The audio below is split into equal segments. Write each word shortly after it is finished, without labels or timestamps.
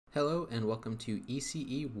Hello and welcome to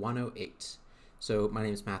ECE 108. So my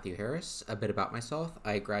name is Matthew Harris. A bit about myself.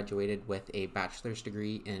 I graduated with a bachelor's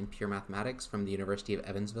degree in pure mathematics from the University of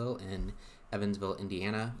Evansville in Evansville,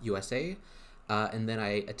 Indiana, USA. And then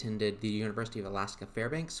I attended the University of Alaska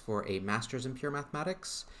Fairbanks for a master's in pure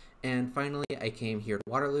mathematics. And finally, I came here to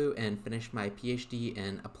Waterloo and finished my PhD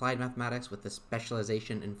in applied mathematics with a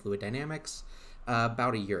specialization in fluid dynamics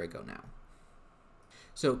about a year ago now.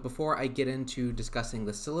 So before I get into discussing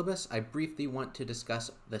the syllabus, I briefly want to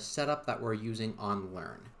discuss the setup that we're using on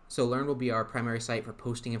Learn. So Learn will be our primary site for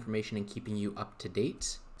posting information and keeping you up to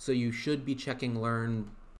date. So you should be checking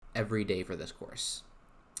Learn every day for this course.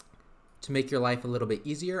 To make your life a little bit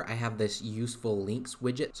easier, I have this useful links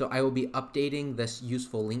widget. So I will be updating this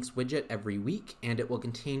useful links widget every week, and it will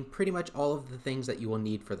contain pretty much all of the things that you will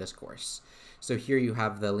need for this course. So here you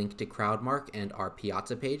have the link to Remark and our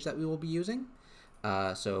Piazza page that we will be using.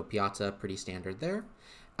 So Piazza, pretty standard there.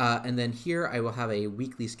 And then here I will have a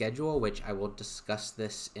weekly schedule, which I will discuss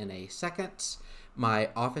this in a second. My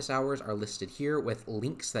office hours are listed here with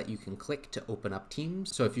links that you can click to open up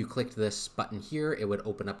Teams. So if you clicked this button here, it would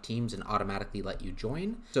open up Teams and automatically let you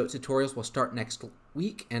join. So tutorials will start next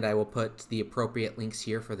week, and I will put the appropriate links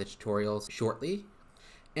here for the tutorials shortly.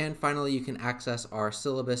 And finally, you can access our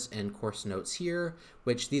syllabus and course notes here,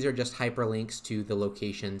 which these are just hyperlinks to the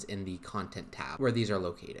locations in the content tab where these are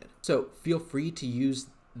located. So feel free to use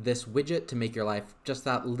this widget to make your life just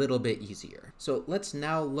that little bit easier. So let's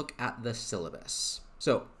now look at the syllabus.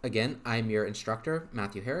 So again, I'm your instructor,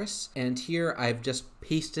 Matthew Harris, and here I've just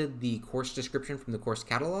pasted the course description from the course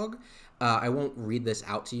catalog. I won't read this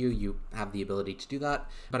out to you, you have the ability to do that,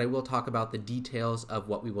 but I will talk about the details of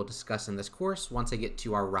what we will discuss in this course once I get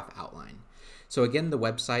to our rough outline. So again, the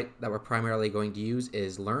website that we're primarily going to use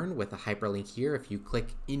is Learn with a hyperlink here. If you click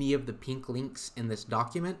any of the pink links in this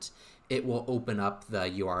document, it will open up the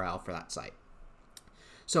URL for that site.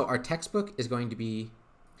 So our textbook is going to be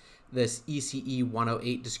this ECE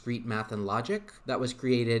 108 Discrete Math and Logic that was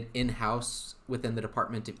created in-house within the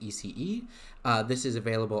Department of ECE. This is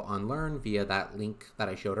available on Learn via that link that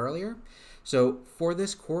I showed earlier. So for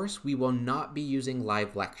this course, we will not be using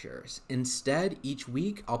live lectures. Instead, each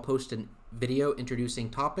week I'll post a video introducing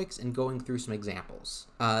topics and going through some examples.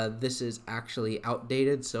 This is actually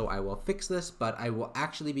outdated, so I will fix this, but I will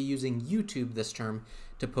actually be using YouTube this term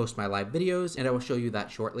to post my live videos, and I will show you that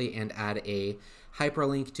shortly and add a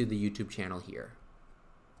hyperlink to the YouTube channel here.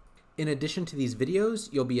 In addition to these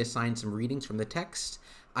videos, you'll be assigned some readings from the text.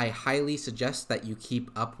 I highly suggest that you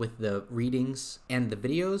keep up with the readings and the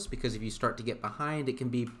videos, because if you start to get behind, it can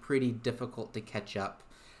be pretty difficult to catch up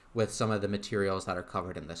with some of the materials that are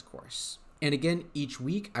covered in this course. And again, each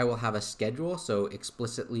week I will have a schedule, so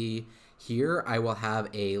explicitly here I will have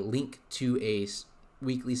a link to a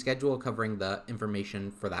weekly schedule covering the information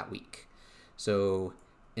for that week. So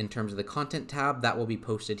in terms of the content tab, that will be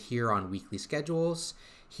posted here on weekly schedules.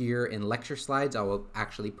 Here in lecture slides, I will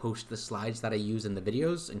actually post the slides that I use in the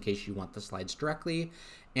videos in case you want the slides directly,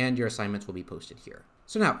 and your assignments will be posted here.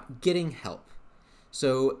 So now, getting help.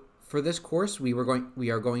 So for this course, we are going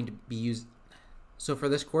to be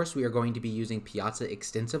using Piazza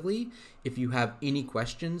extensively. If you have any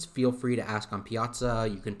questions, feel free to ask on Piazza.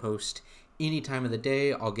 You can post any time of the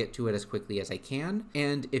day. I'll get to it as quickly as I can.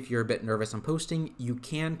 And if you're a bit nervous on posting, you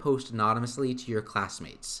can post anonymously to your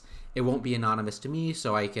classmates. It won't be anonymous to me,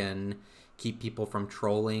 so I can keep people from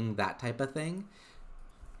trolling, that type of thing.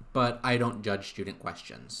 But I don't judge student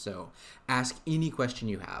questions, so ask any question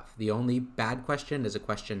you have. The only bad question is a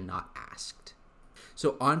question not asked.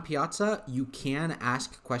 So on Piazza, you can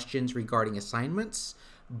ask questions regarding assignments,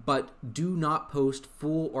 but do not post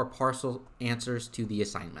full or partial answers to the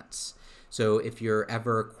assignments. So if you're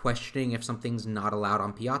ever questioning if something's not allowed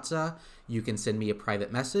on Piazza, you can send me a private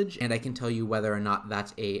message and I can tell you whether or not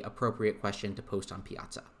that's an appropriate question to post on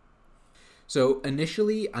Piazza. So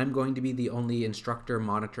initially, I'm going to be the only instructor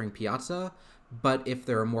monitoring Piazza, but if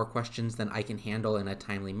there are more questions than I can handle in a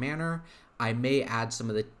timely manner, I may add some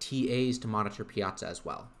of the TAs to monitor Piazza as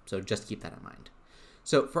well. So just keep that in mind.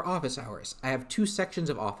 So for office hours, I have two sections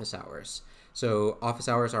of office hours. So office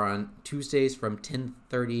hours are on Tuesdays from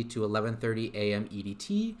 10:30 to 11:30 a.m.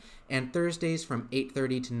 EDT, and Thursdays from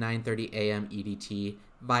 8:30 to 9:30 a.m. EDT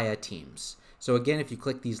via Teams. So again, if you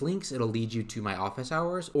click these links, it'll lead you to my office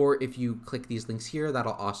hours, or if you click these links here,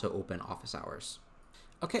 that'll also open office hours.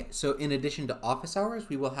 Okay, so in addition to office hours,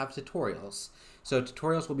 we will have tutorials. So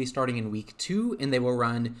tutorials will be starting in week 2, and they will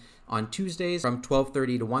run on Tuesdays from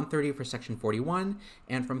 12:30 to 1:30 for section 41,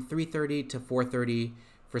 and from 3:30 to 4:30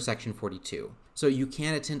 for section 42. So you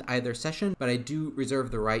can attend either session, but I do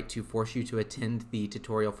reserve the right to force you to attend the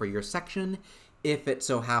tutorial for your section if it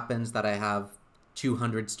so happens that I have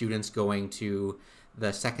 200 students going to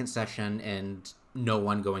the second session and no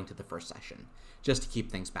one going to the first session, just to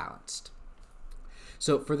keep things balanced.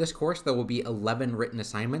 So for this course, there will be 11 written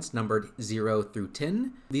assignments numbered 0 through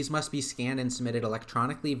 10. These must be scanned and submitted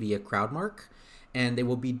electronically via Remark, and they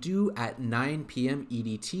will be due at 9 p.m.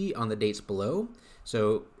 EDT on the dates below.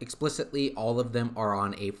 So explicitly, all of them are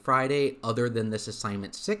on a Friday other than this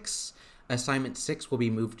assignment 6. Assignment 6 will be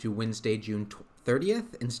moved to Wednesday, June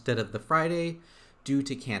 30th instead of the Friday due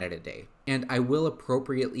to Canada Day. And I will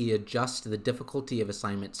appropriately adjust the difficulty of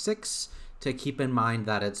assignment 6 to keep in mind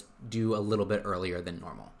that it's due a little bit earlier than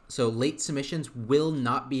normal. So late submissions will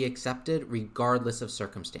not be accepted regardless of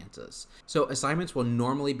circumstances. So assignments will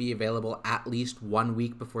normally be available at least 1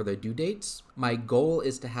 week before their due dates. My goal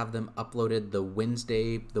is to have them uploaded the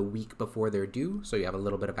Wednesday, the week before they're due, so you have a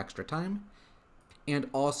little bit of extra time. And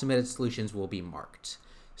all submitted solutions will be marked.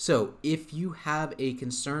 So if you have a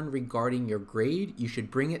concern regarding your grade, you should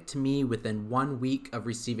bring it to me within 1 week of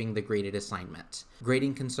receiving the graded assignment.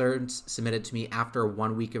 Grading concerns submitted to me after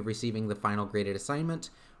 1 week of receiving the final graded assignment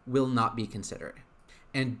will not be considered.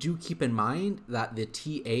 And do keep in mind that the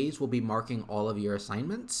TAs will be marking all of your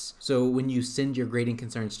assignments. So when you send your grading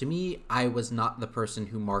concerns to me, I was not the person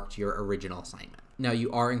who marked your original assignment. Now,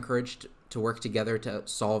 you are encouraged to work together to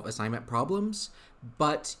solve assignment problems,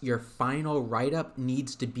 but your final write-up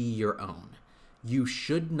needs to be your own. You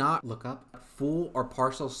should not look up full or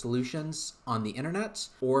partial solutions on the internet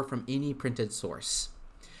or from any printed source.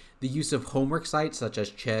 The use of homework sites such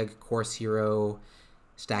as Chegg, Course Hero,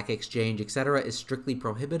 Stack Exchange, etc. is strictly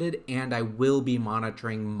prohibited, and I will be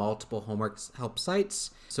monitoring multiple homework help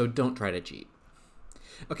sites, so don't try to cheat.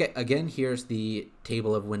 Okay, again, here's the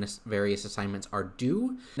table of when various assignments are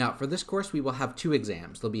due. Now, for this course, we will have 2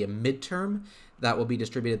 exams. There'll be a midterm that will be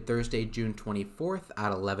distributed Thursday, June 24th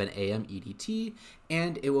at 11 a.m. EDT,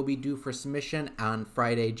 and it will be due for submission on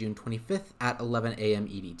Friday, June 25th at 11 a.m.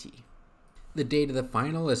 EDT. The date of the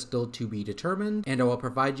final is still to be determined, and I will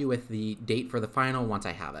provide you with the date for the final once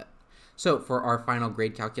I have it. So for our final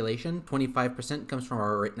grade calculation, 25% comes from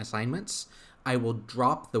our written assignments. I will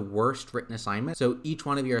drop the worst written assignment. So each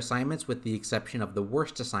one of your assignments, with the exception of the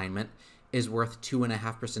worst assignment, is worth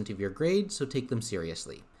 2.5% of your grade, so take them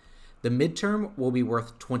seriously. The midterm will be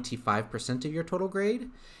worth 25% of your total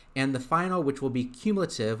grade, and the final, which will be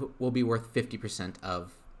cumulative, will be worth 50%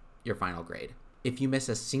 of your final grade. If you miss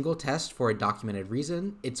a single test for a documented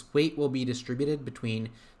reason, its weight will be distributed between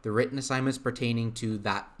the written assignments pertaining to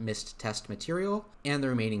that missed test material and the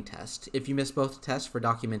remaining test. If you miss both tests for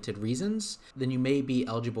documented reasons, then you may be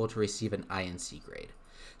eligible to receive an INC grade.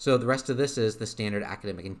 So the rest of this is the standard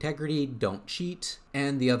academic integrity, don't cheat,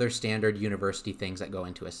 and the other standard university things that go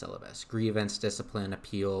into a syllabus: grievance, discipline,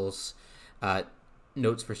 appeals,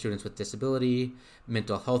 notes for students with disability,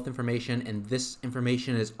 mental health information, and this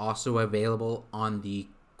information is also available on the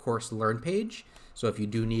course learn page. So if you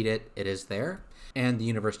do need it, it is there, and the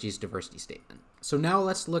university's diversity statement. So now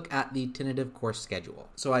let's look at the tentative course schedule.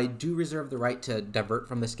 So I do reserve the right to divert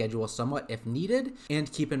from the schedule somewhat if needed, and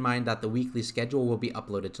keep in mind that the weekly schedule will be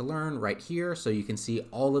uploaded to Learn right here, so you can see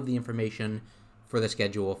all of the information for the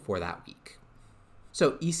schedule for that week.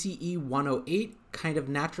 So ECE 108 kind of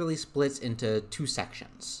naturally splits into 2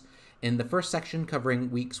 sections. In the first section,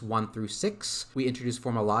 covering weeks 1 through 6, we introduce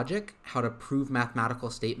formal logic, how to prove mathematical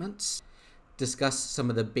statements, discuss some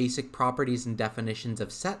of the basic properties and definitions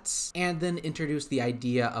of sets, and then introduce the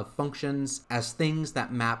idea of functions as things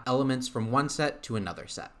that map elements from one set to another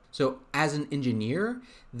set. So as an engineer,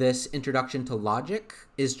 this introduction to logic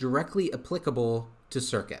is directly applicable to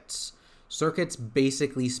circuits. Circuits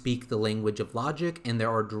basically speak the language of logic, and there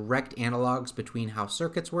are direct analogs between how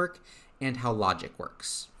circuits work and how logic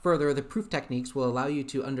works. Further, the proof techniques will allow you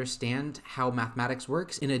to understand how mathematics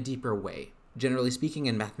works in a deeper way. Generally speaking,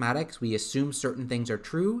 in mathematics, we assume certain things are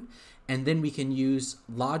true, and then we can use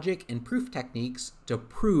logic and proof techniques to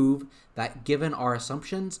prove that given our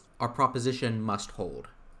assumptions, our proposition must hold.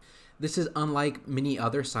 This is unlike many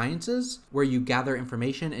other sciences, where you gather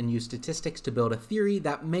information and use statistics to build a theory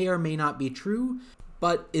that may or may not be true,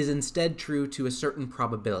 but is instead true to a certain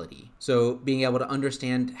probability. So being able to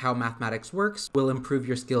understand how mathematics works will improve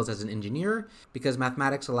your skills as an engineer, because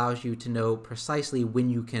mathematics allows you to know precisely when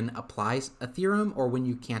you can apply a theorem or when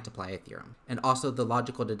you can't apply a theorem. And also the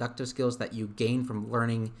logical deductive skills that you gain from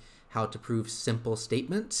learning how to prove simple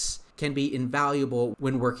statements can be invaluable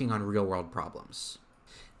when working on real-world problems.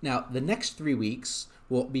 Now, the next 3 weeks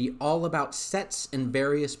will be all about sets and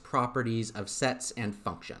various properties of sets and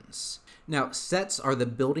functions. Now, sets are the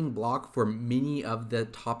building block for many of the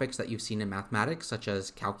topics that you've seen in mathematics, such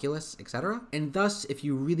as calculus, etc. And thus, if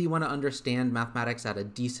you really want to understand mathematics at a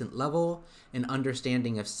decent level, an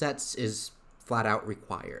understanding of sets is flat out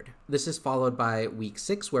required. This is followed by week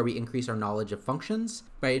 6, where we increase our knowledge of functions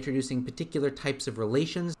by introducing particular types of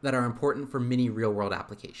relations that are important for many real-world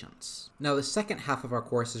applications. Now, the second half of our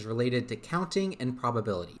course is related to counting and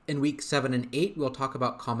probability. In week 7 and 8, we'll talk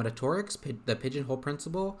about combinatorics, the pigeonhole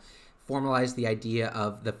principle, formalize the idea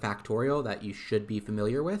of the factorial that you should be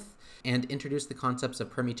familiar with, and introduce the concepts of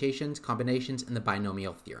permutations, combinations, and the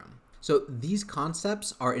binomial theorem. So these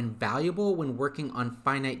concepts are invaluable when working on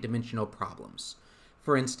finite dimensional problems.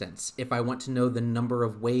 For instance, if I want to know the number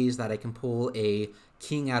of ways that I can pull a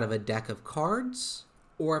king out of a deck of cards,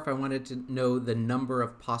 or if I wanted to know the number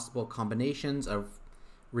of possible combinations of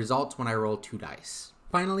results when I roll 2 dice.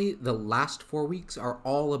 Finally, the last 4 weeks are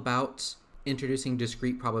all about introducing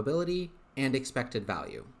discrete probability and expected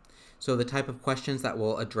value. So the type of questions that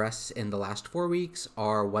we'll address in the last 4 weeks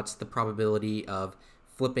are: what's the probability of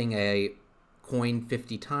flipping a coin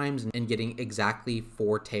 50 times and getting exactly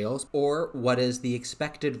 4 tails? Or what is the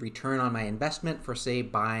expected return on my investment for, say,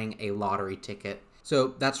 buying a lottery ticket?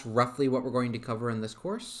 So that's roughly what we're going to cover in this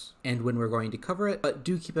course and when we're going to cover it, but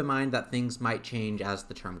do keep in mind that things might change as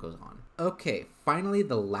the term goes on. Okay, finally,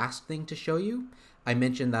 the last thing to show you. I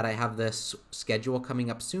mentioned that I have this schedule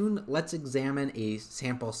coming up soon. Let's examine a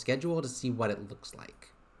sample schedule to see what it looks like.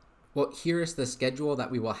 Well, here's the schedule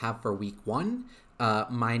that we will have for week 1.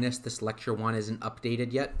 Minus this lecture 1 isn't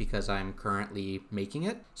updated yet because I'm currently making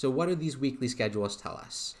it. So what do these weekly schedules tell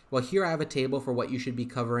us? Well, here I have a table for what you should be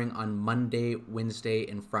covering on Monday, Wednesday,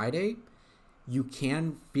 and Friday. You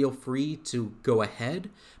can feel free to go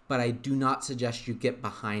ahead, but I do not suggest you get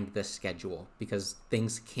behind this schedule because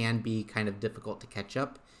things can be kind of difficult to catch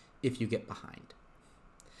up if you get behind.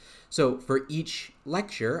 So for each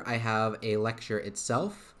lecture, I have a lecture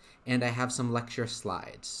itself, and I have some lecture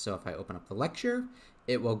slides. So if I open up the lecture,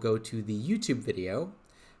 it will go to the YouTube video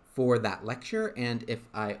for that lecture. And if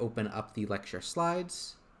I open up the lecture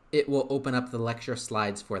slides, it will open up the lecture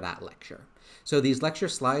slides for that lecture. So these lecture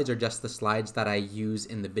slides are just the slides that I use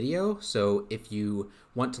in the video. So if you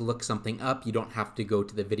want to look something up, you don't have to go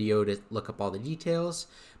to the video to look up all the details.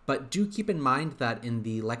 But do keep in mind that in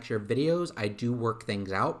the lecture videos, I do work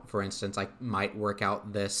things out. For instance, I might work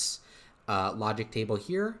out this logic table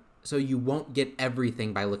here. So you won't get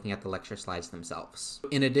everything by looking at the lecture slides themselves.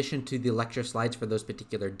 In addition to the lecture slides for those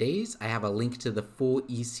particular days, I have a link to the full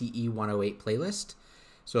ECE 108 playlist.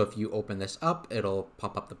 So if you open this up, it'll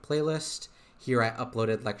pop up the playlist. Here I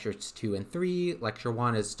uploaded lectures 2 and 3. Lecture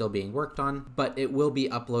 1 is still being worked on, but it will be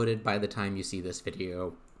uploaded by the time you see this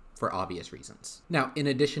video for obvious reasons. Now, in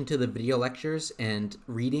addition to the video lectures and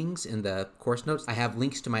readings in the course notes, I have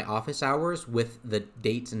links to my office hours with the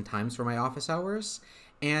dates and times for my office hours,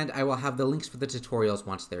 and I will have the links for the tutorials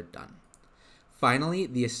once they're done. Finally,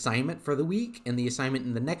 the assignment for the week and the assignment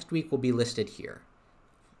in the next week will be listed here.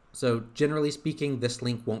 So generally speaking, this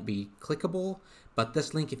link won't be clickable, but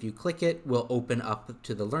this link, if you click it, will open up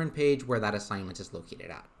to the Learn page where that assignment is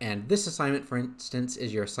located at. And this assignment, for instance,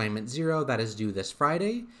 is your assignment 0 that is due this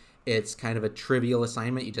Friday. It's kind of a trivial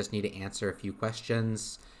assignment. You just need to answer a few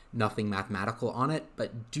questions, nothing mathematical on it,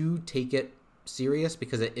 but do take it serious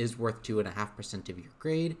because it is worth 2.5% of your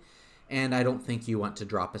grade, and I don't think you want to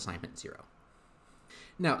drop assignment 0.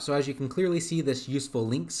 Now, so as you can clearly see, this useful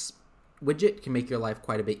links widget can make your life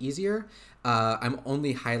quite a bit easier. I'm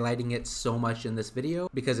only highlighting it so much in this video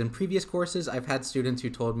because in previous courses, I've had students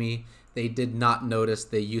who told me they did not notice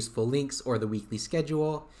the useful links or the weekly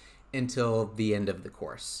schedule until the end of the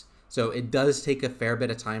course. So it does take a fair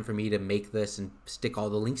bit of time for me to make this and stick all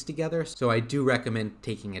the links together, so I do recommend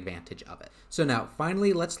taking advantage of it. So now,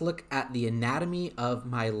 finally, let's look at the anatomy of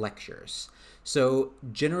my lectures. So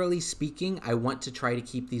generally speaking, I want to try to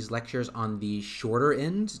keep these lectures on the shorter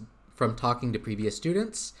end. From talking to previous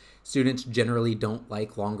students, students generally don't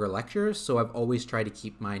like longer lectures, so I've always tried to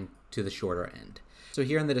keep mine to the shorter end. So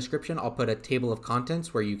here in the description, I'll put a table of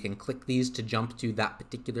contents where you can click these to jump to that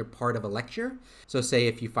particular part of a lecture. So say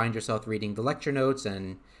if you find yourself reading the lecture notes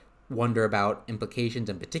and wonder about implications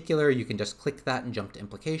in particular, you can just click that and jump to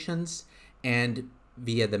implications. And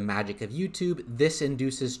via the magic of YouTube, this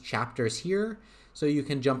induces chapters here. So you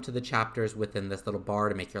can jump to the chapters within this little bar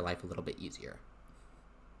to make your life a little bit easier.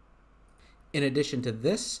 In addition to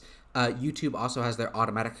this, YouTube also has their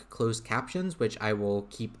automatic closed captions, which I will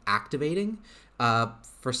keep activating.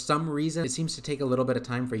 For some reason, it seems to take a little bit of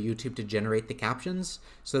time for YouTube to generate the captions,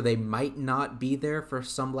 so they might not be there for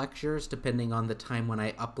some lectures, depending on the time when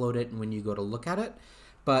I upload it and when you go to look at it,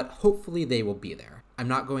 but hopefully they will be there. I'm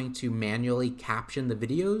not going to manually caption the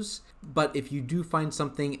videos, but if you do find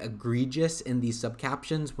something egregious in these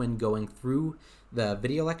subcaptions when going through the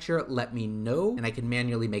video lecture, let me know, and I can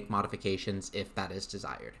manually make modifications if that is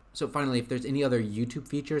desired. So finally, if there's any other YouTube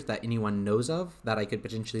features that anyone knows of that I could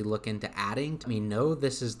potentially look into adding, let me know.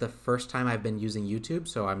 This is the first time I've been using YouTube,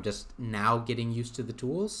 so I'm just now getting used to the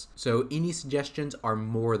tools. So any suggestions are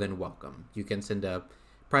more than welcome. You can send a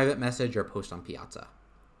private message or post on Piazza.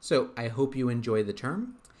 So I hope you enjoy the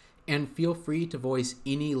term, and feel free to voice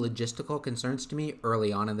any logistical concerns to me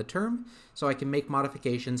early on in the term so I can make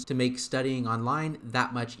modifications to make studying online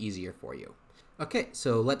that much easier for you. Okay,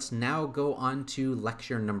 so let's now go on to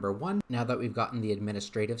lecture number 1. Now that we've gotten the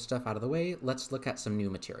administrative stuff out of the way, let's look at some new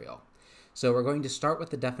material. So we're going to start with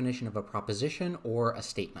the definition of a proposition or a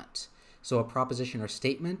statement. So a proposition or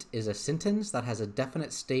statement is a sentence that has a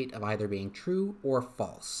definite state of either being true or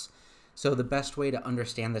false. So the best way to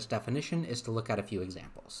understand this definition is to look at a few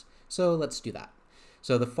examples. So let's do that.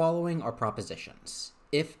 So the following are propositions.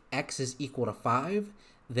 If x is equal to 5,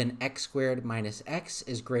 then x squared minus x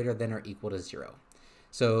is greater than or equal to 0.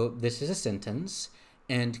 So this is a sentence,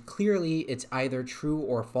 and clearly it's either true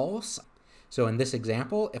or false. So in this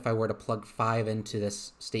example, if I were to plug 5 into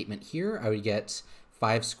this statement here, I would get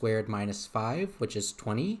 5 squared minus 5, which is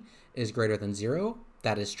 20, is greater than 0.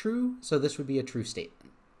 That is true, so this would be a true statement.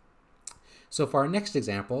 So for our next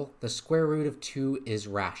example, the square root of 2 is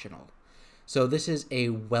rational. So this is a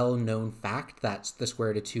well-known fact that the square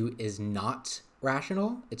root of 2 is not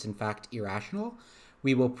rational. It's in fact irrational.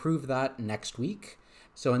 We will prove that next week.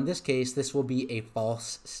 So in this case, this will be a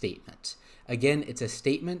false statement. Again, it's a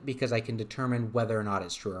statement because I can determine whether or not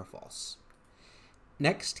it's true or false.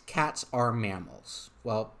 Next, cats are mammals.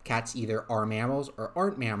 Well, cats either are mammals or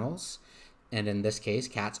aren't mammals. And in this case,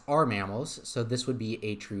 cats are mammals, so this would be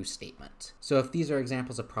a true statement. So if these are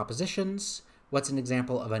examples of propositions, what's an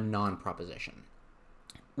example of a non-proposition?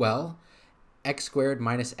 Well, x squared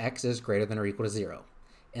minus x is greater than or equal to 0.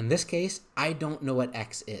 In this case, I don't know what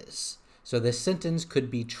x is. So this sentence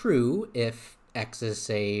could be true if x is,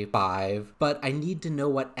 say, 5, but I need to know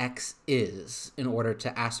what x is in order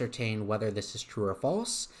to ascertain whether this is true or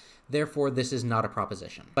false. Therefore, this is not a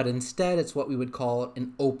proposition, but instead it's what we would call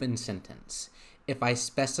an open sentence. If I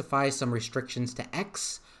specify some restrictions to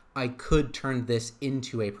x, I could turn this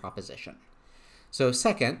into a proposition. So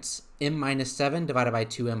second, m minus 7 divided by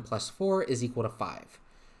 2m plus 4 is equal to 5.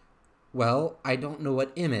 Well, I don't know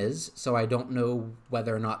what m is, so I don't know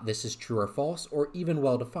whether or not this is true or false, or even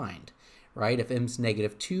well-defined, right? If m's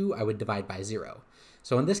negative 2, I would divide by 0.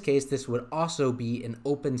 So in this case, this would also be an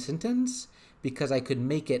open sentence, because I could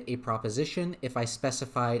make it a proposition if I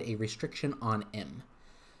specified a restriction on m.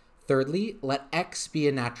 Thirdly, let x be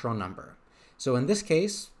a natural number. So in this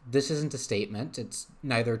case, this isn't a statement. It's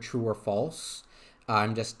neither true or false.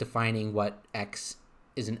 I'm just defining what x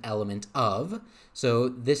is an element of. So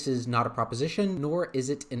this is not a proposition, nor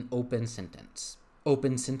is it an open sentence.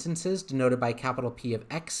 Open sentences denoted by capital P of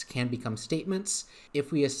x can become statements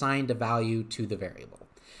if we assigned a value to the variable.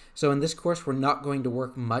 So in this course, we're not going to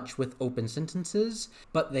work much with open sentences,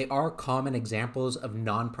 but they are common examples of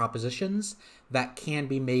non-propositions that can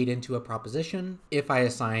be made into a proposition if I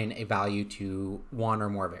assign a value to one or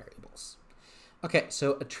more variables. Okay,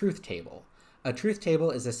 so a truth table. A truth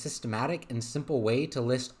table is a systematic and simple way to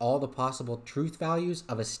list all the possible truth values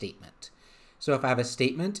of a statement. So if I have a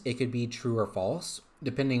statement, it could be true or false,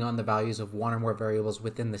 depending on the values of one or more variables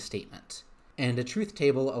within the statement. And a truth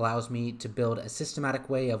table allows me to build a systematic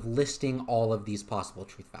way of listing all of these possible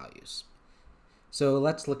truth values. So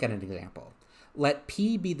let's look at an example. Let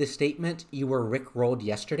P be the statement you were rickrolled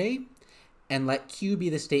yesterday, and let Q be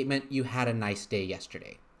the statement you had a nice day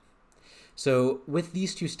yesterday. So with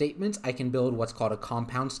these two statements, I can build what's called a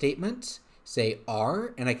compound statement, say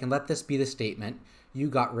R, and I can let this be the statement you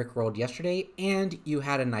got rickrolled yesterday and you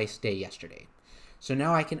had a nice day yesterday. So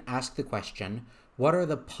now I can ask the question, what are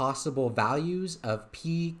the possible values of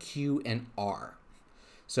P, Q, and R?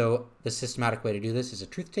 So the systematic way to do this is a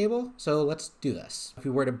truth table. So let's do this. If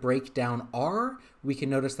we were to break down R, we can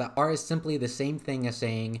notice that R is simply the same thing as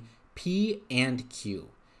saying P and Q.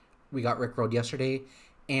 We got rickrolled yesterday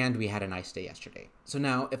and we had a nice day yesterday. So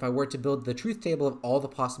now if I were to build the truth table of all the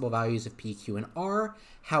possible values of P, Q, and R,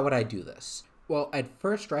 how would I do this? Well, I'd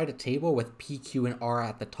first write a table with P, Q, and R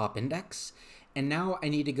at the top index. And now I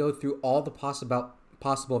need to go through all the possible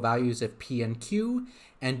possible values of P and Q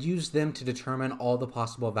and use them to determine all the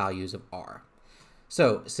possible values of R.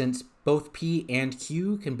 So since both P and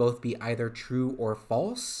Q can both be either true or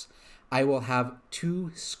false, I will have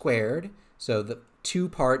 2 squared. So the 2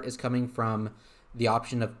 part is coming from the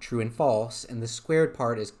option of true and false, and the squared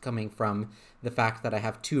part is coming from the fact that I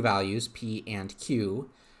have 2 values, P and Q,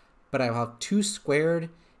 but I will have 2 squared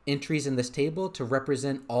entries in this table to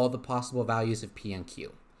represent all the possible values of P and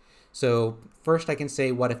Q. So first I can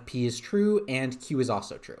say, what if P is true and Q is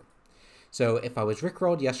also true? So if I was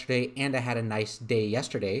rickrolled yesterday and I had a nice day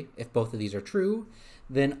yesterday, if both of these are true,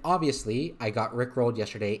 then obviously I got rickrolled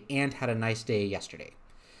yesterday and had a nice day yesterday.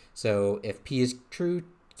 So if P is true,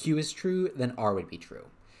 Q is true, then R would be true.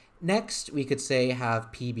 Next, we could say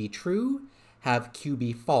have P be true, have Q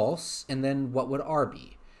be false, and then what would R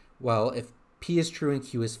be? Well, if P is true and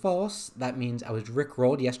Q is false, that means I was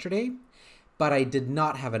rickrolled yesterday, but I did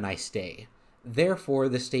not have a nice day. Therefore,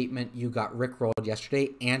 the statement you got rickrolled yesterday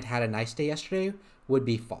and had a nice day yesterday would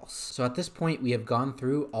be false. So at this point, we have gone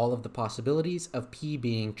through all of the possibilities of P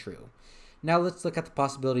being true. Now let's look at the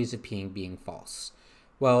possibilities of P being false.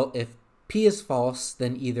 Well, if P is false,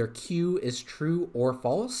 then either Q is true or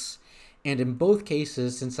false. And in both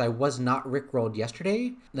cases, since I was not rickrolled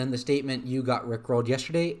yesterday, then the statement you got rickrolled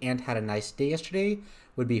yesterday and had a nice day yesterday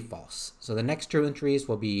would be false. So the next two entries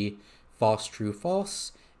will be false, true,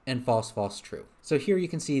 false, and false, false, true. So here you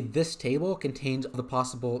can see this table contains the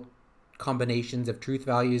possible combinations of truth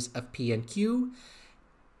values of P and Q,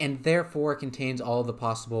 and therefore contains all the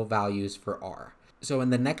possible values for R. So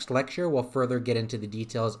in the next lecture, we'll further get into the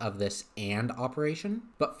details of this AND operation.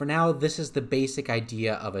 But for now, this is the basic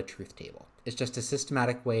idea of a truth table. It's just a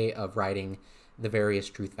systematic way of writing the various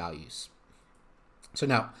truth values. So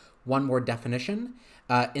now, one more definition.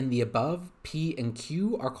 In the above, P and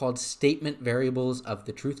Q are called statement variables of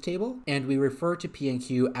the truth table, and we refer to P and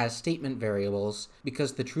Q as statement variables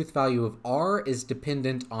because the truth value of R is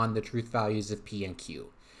dependent on the truth values of P and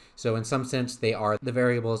Q. So in some sense, they are the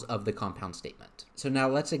variables of the compound statement. So now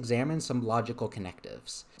let's examine some logical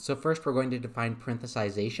connectives. So first we're going to define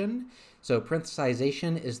parenthesization. So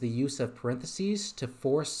parenthesization is the use of parentheses to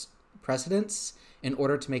force precedence in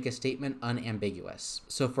order to make a statement unambiguous.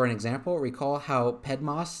 So for an example, recall how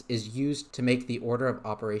PEDMOS is used to make the order of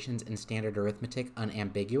operations in standard arithmetic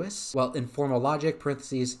unambiguous. Well, in formal logic,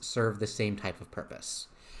 parentheses serve the same type of purpose.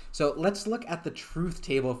 So let's look at the truth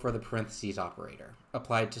table for the parentheses operator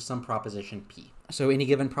applied to some proposition P. So any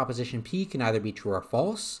given proposition P can either be true or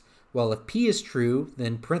false. Well, if P is true,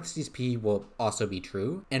 then parentheses P will also be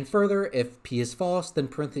true. And further, if P is false, then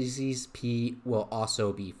parentheses P will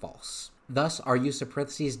also be false. Thus, our use of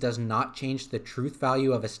parentheses does not change the truth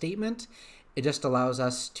value of a statement. It just allows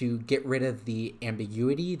us to get rid of the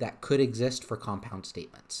ambiguity that could exist for compound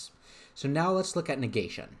statements. So now let's look at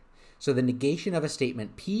negation. So the negation of a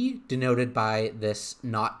statement P, denoted by this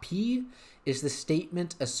not P, is the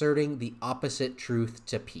statement asserting the opposite truth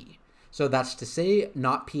to P. So that's to say,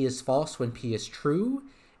 not P is false when P is true,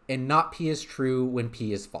 and not P is true when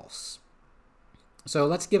P is false. So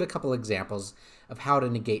let's give a couple examples of how to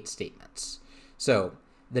negate statements. So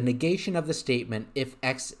the negation of the statement, if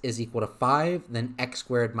x is equal to 5, then x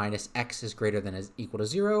squared minus x is greater than or equal to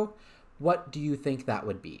 0. What do you think that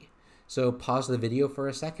would be? So pause the video for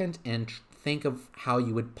a second and think of how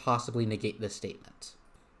you would possibly negate this statement.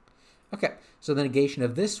 Okay, so the negation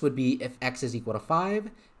of this would be if x is equal to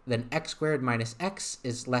 5, then x squared minus x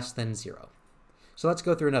is less than 0. So let's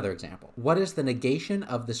go through another example. What is the negation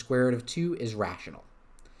of the square root of 2 is rational?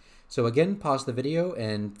 So again, pause the video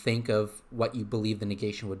and think of what you believe the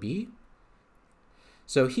negation would be.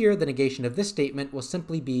 So here, the negation of this statement will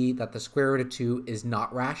simply be that the square root of 2 is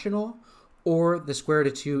not rational, or the square root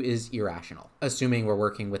of 2 is irrational, assuming we're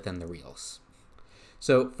working within the reals.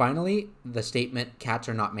 So finally, the statement cats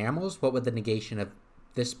are not mammals, what would the negation of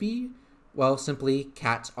this be? Well, simply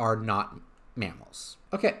cats are not mammals.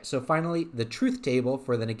 Okay, so finally, the truth table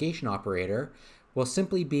for the negation operator will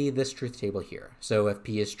simply be this truth table here. So if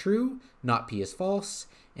P is true, not P is false,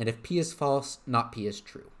 and if P is false, not P is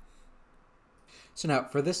true. So now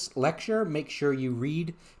for this lecture, make sure you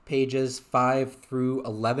read pages 5 through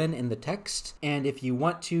 11 in the text. And if you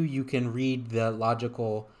want to, you can read the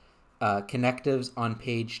logical connectives on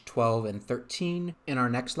page 12 and 13. In our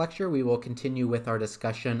next lecture, we will continue with our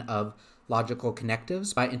discussion of logical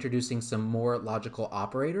connectives by introducing some more logical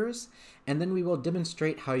operators. And then we will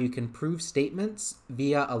demonstrate how you can prove statements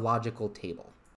via a logical table.